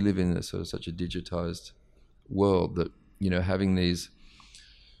we live in a sort of such a digitized world that having these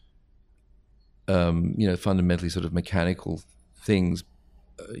fundamentally sort of mechanical things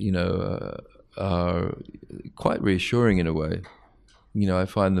are quite reassuring in a way. I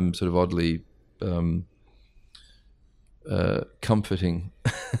find them sort of oddly comforting.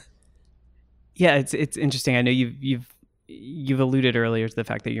 Yeah, it's interesting. I know you've alluded earlier to the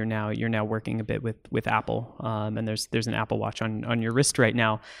fact that you're now working a bit with Apple, and there's an Apple Watch on your wrist right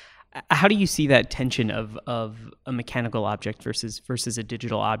now. How do you see that tension of a mechanical object versus a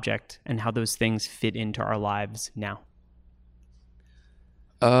digital object, and how those things fit into our lives now?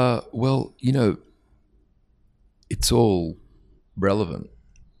 Well, it's all relevant.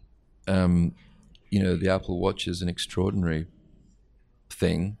 The Apple Watch is an extraordinary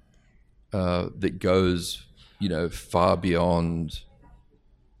thing that goes far beyond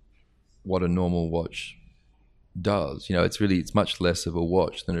what a normal watch does. It's much less of a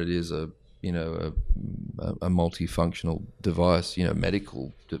watch than it is a multifunctional device,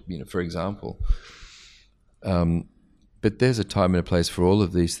 medical, for example. But there's a time and a place for all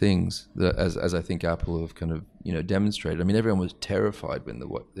of these things, that, as I think Apple have kind of demonstrated. I mean, everyone was terrified when the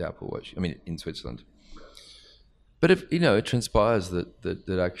Apple Watch. I mean, in Switzerland. But if it transpires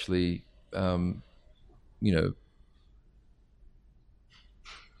that actually,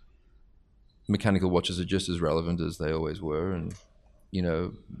 mechanical watches are just as relevant as they always were, and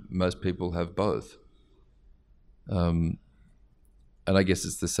most people have both. And I guess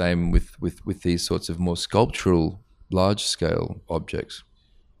it's the same with these sorts of more sculptural, large-scale objects.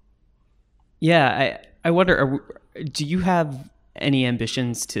 Yeah, I wonder, do you have any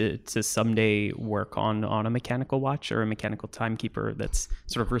ambitions to someday work on a mechanical watch or a mechanical timekeeper that's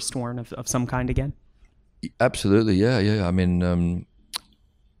sort of wrist-worn of some kind again? Absolutely, yeah. I mean,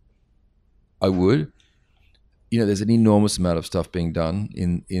 I would. There's an enormous amount of stuff being done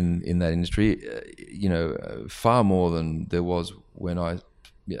in that industry. Far more than there was when I,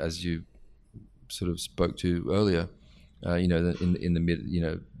 as you sort of spoke to earlier. In the mid,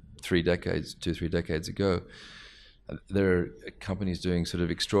 3 decades ago, there are companies doing sort of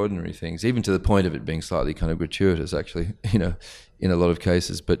extraordinary things, even to the point of it being slightly kind of gratuitous, actually. In a lot of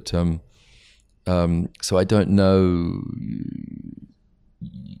cases, but so I don't know.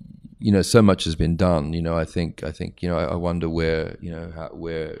 So much has been done. I think. I wonder where.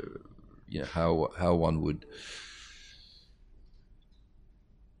 How one would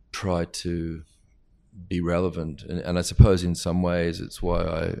try to be relevant, and I suppose in some ways it's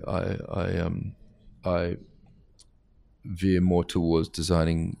why I veer more towards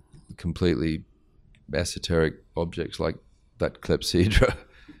designing completely esoteric objects like that clepsydra.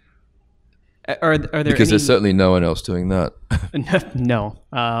 Are there because there's certainly no one else doing that. No.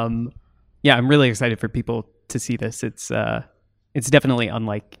 Yeah, I'm really excited for people to see this. It's definitely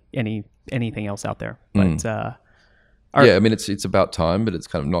unlike anything else out there. But I mean, it's about time, but it's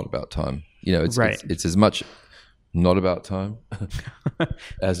kind of not about time. It's right. It's as much not about time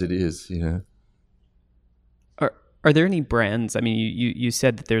as it is. Are there any brands? I mean, you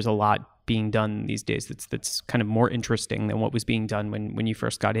said that there's a lot being done these days that's kind of more interesting than what was being done when you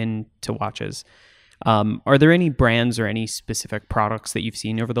first got into watches. Are there any brands or any specific products that you've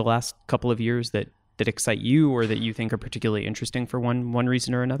seen over the last couple of years that excite you or that you think are particularly interesting for one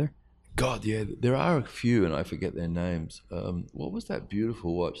reason or another? God, yeah, there are a few, and I forget their names. What was that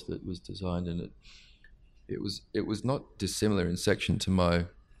beautiful watch that was designed in it? It was not dissimilar in section to my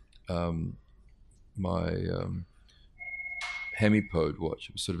Hemipode watch.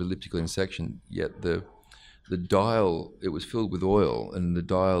 It was sort of elliptical in section, yet the dial, it was filled with oil, and the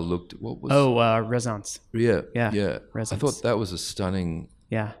dial looked, what was... Resonance. Yeah. Resonance. I thought that was a stunning,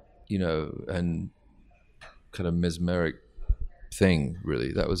 and kind of mesmeric thing,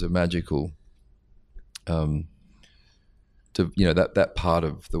 really. That was a magical, that part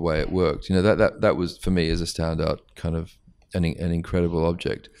of the way it worked. That was, for me, as a standout, kind of an incredible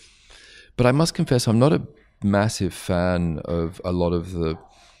object. But I must confess, I'm not a massive fan of a lot of the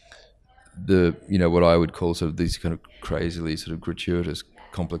what I would call sort of these kind of crazily sort of gratuitous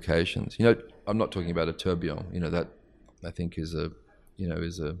complications. I'm not talking about a tourbillon. That I think is a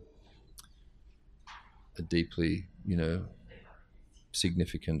deeply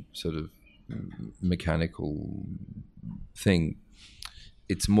significant sort of mechanical thing.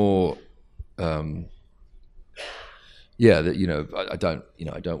 It's more that I don't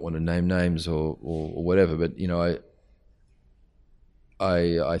want to name names or whatever, but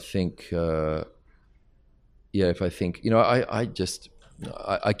I think if I think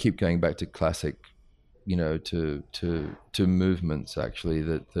I keep going back to classic, to movements actually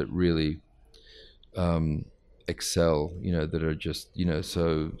that really excel, that are just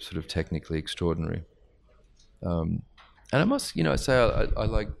so sort of technically extraordinary. And I must say I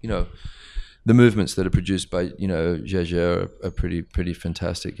like the movements that are produced by Jaeger are pretty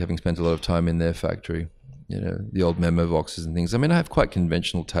fantastic. Having spent a lot of time in their factory, the old Memo Voxes and things. I mean, I have quite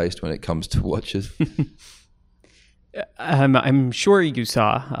conventional taste when it comes to watches. I'm sure you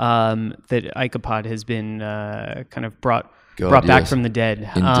saw that Icopod has been kind of brought back from the dead.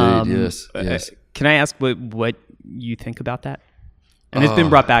 Indeed, yes. Can I ask what you think about that? And it's been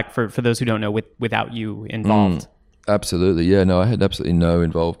brought back for those who don't know without you involved. Absolutely, yeah. No, I had absolutely no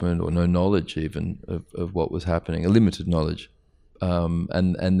involvement or no knowledge even of what was happening. A limited knowledge,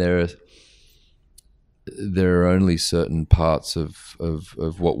 and there are only certain parts of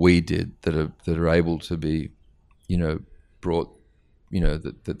what we did that are able to be, brought,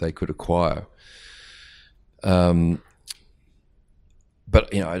 that they could acquire. But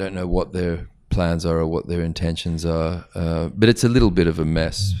I don't know what their plans are or what their intentions are. But it's a little bit of a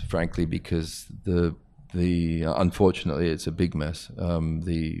mess, frankly, because the unfortunately it's a big mess.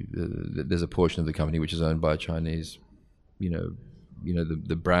 There's a portion of the company which is owned by a Chinese, the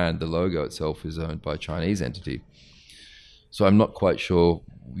brand, the logo itself is owned by a Chinese entity. So I'm not quite sure,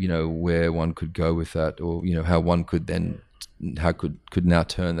 where one could go with that, or how one could then could now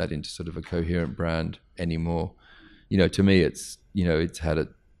turn that into sort of a coherent brand anymore. To me, it's it's had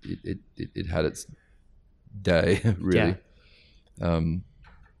it had its day really. Yeah.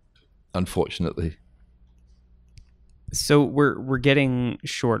 Unfortunately. So we're getting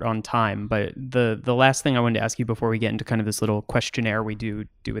short on time, but the last thing I wanted to ask you before we get into kind of this little questionnaire we do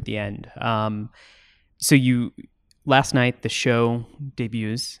at the end. So last night the show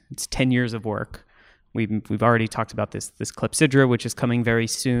debuts. It's 10 years of work. We've already talked about this Clepsydra, which is coming very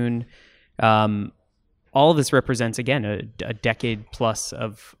soon. All of this represents, again, a decade plus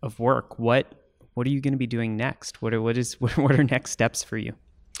of work. What are you going to be doing next? What are next steps for you?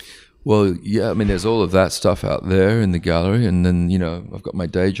 Well, yeah, I mean, there's all of that stuff out there in the gallery, and then I've got my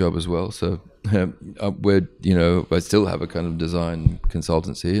day job as well. So I still have a kind of design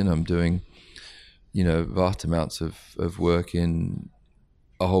consultancy, and I'm doing vast amounts of work in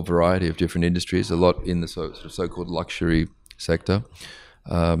a whole variety of different industries. A lot in the so-called luxury sector,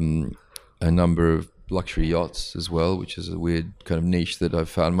 a number of luxury yachts as well, which is a weird kind of niche that I've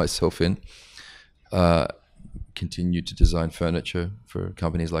found myself in. Continue to design furniture for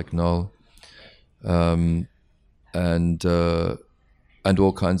companies like Knoll, and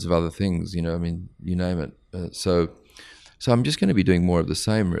all kinds of other things. I mean, you name it. So I'm just going to be doing more of the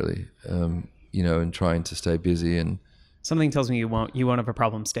same, really. And trying to stay busy. And something tells me you won't have a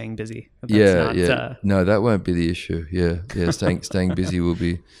problem staying busy. No, that won't be the issue. Yeah. Staying busy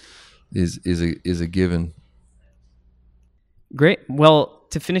is a given. Great. Well,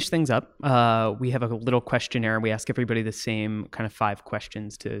 to finish things up, we have a little questionnaire. We ask everybody the same kind of 5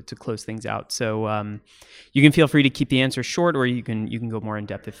 questions to close things out. So you can feel free to keep the answers short, or you can go more in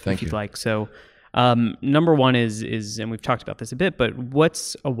depth if you'd like. So number 1 is, and we've talked about this a bit, but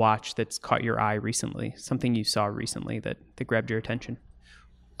what's a watch that's caught your eye recently? Something you saw recently that grabbed your attention?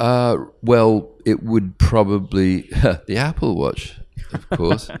 Well, it would probably the Apple Watch, of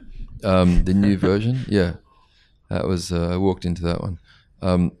course. The new version. Yeah. That was I walked into that one.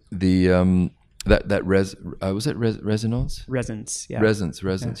 Was it Resonance? Resonance, yeah.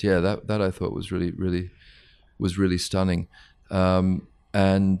 Resonance. Yeah, that I thought was really stunning. And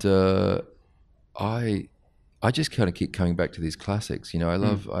I just kind of keep coming back to these classics. I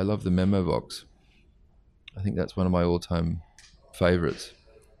love the Memovox. I think that's one of my all-time favorites.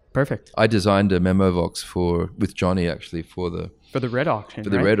 Perfect. I designed a Memovox with Johnny actually for the red auction. For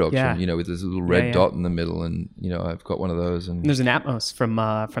the right? red auction, yeah. With this little red dot in the middle, and I've got one of those. And there's an Atmos from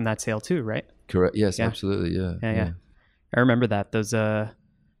that sale too, right? Correct. Yes, absolutely. Yeah. I remember that. Those the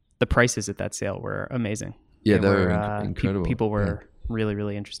prices at that sale were amazing. Yeah, they were incredible. People were really,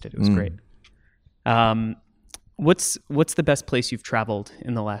 really interested. It was great. What's the best place you've traveled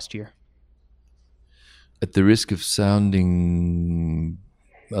in the last year? At the risk of sounding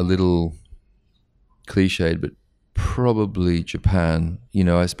a little cliched, but probably Japan.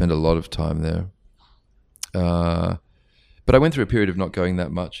 I spent a lot of time there. But I went through a period of not going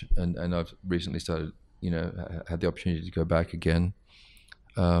that much, and I've recently started, had the opportunity to go back again.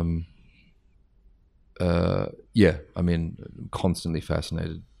 I mean, constantly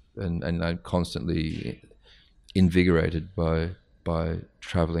fascinated and I'm constantly invigorated by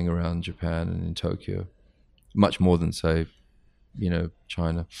traveling around Japan and in Tokyo, much more than, say,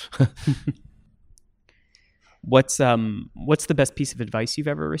 China. What's the best piece of advice you've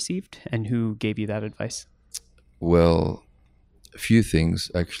ever received, and who gave you that advice? Well, a few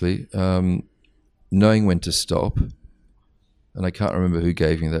things actually. Knowing when to stop, and I can't remember who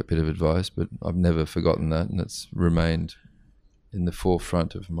gave me that bit of advice, but I've never forgotten that, and it's remained in the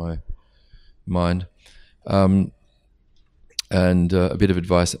forefront of my mind. And a bit of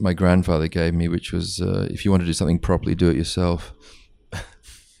advice that my grandfather gave me, which was, if you want to do something properly, do it yourself.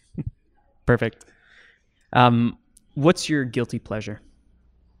 Perfect. What's your guilty pleasure?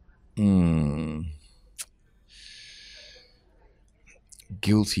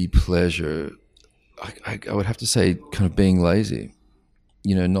 Guilty pleasure. I would have to say kind of being lazy,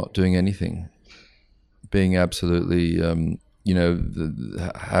 not doing anything, being absolutely,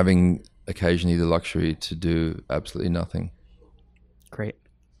 having occasionally the luxury to do absolutely nothing. Great.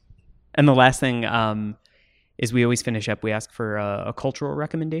 And the last thing, is we always finish up, we ask for a cultural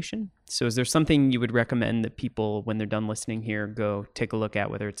recommendation. So is there something you would recommend that people, when they're done listening here, go take a look at,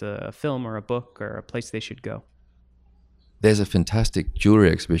 whether it's a film or a book or a place they should go? There's a fantastic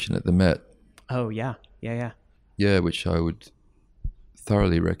jewelry exhibition at the Met. Oh, yeah. Yeah. Yeah, which I would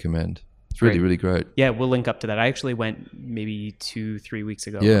thoroughly recommend. It's really, really great. Yeah, we'll link up to that. I actually went maybe 2-3 weeks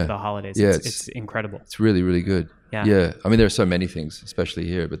ago Yeah. for the holidays. Yeah, It's incredible. It's really, really good. Yeah. I mean, there are so many things, especially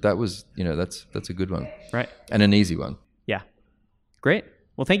here, but that was, that's a good one. Right. And an easy one. Yeah. Great.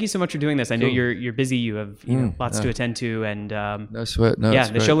 Well, thank you so much for doing this. I know you're busy. You have lots to attend to, and No sweat. No, yeah, it's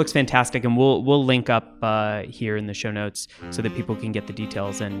the great. show looks fantastic, and we'll link up here in the show notes so that people can get the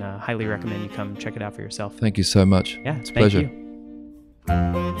details. And highly recommend you come check it out for yourself. Thank you so much. Yeah, it's a thank pleasure. you.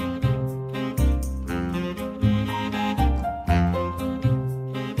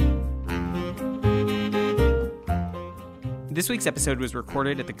 This week's episode was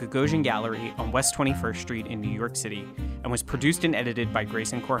recorded at the Gagosian Gallery on West 21st Street in New York City and was produced and edited by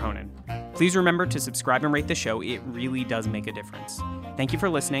Grayson Korhonen. Please remember to subscribe and rate the show. It really does make a difference. Thank you for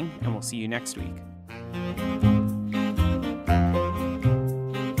listening, and we'll see you next week.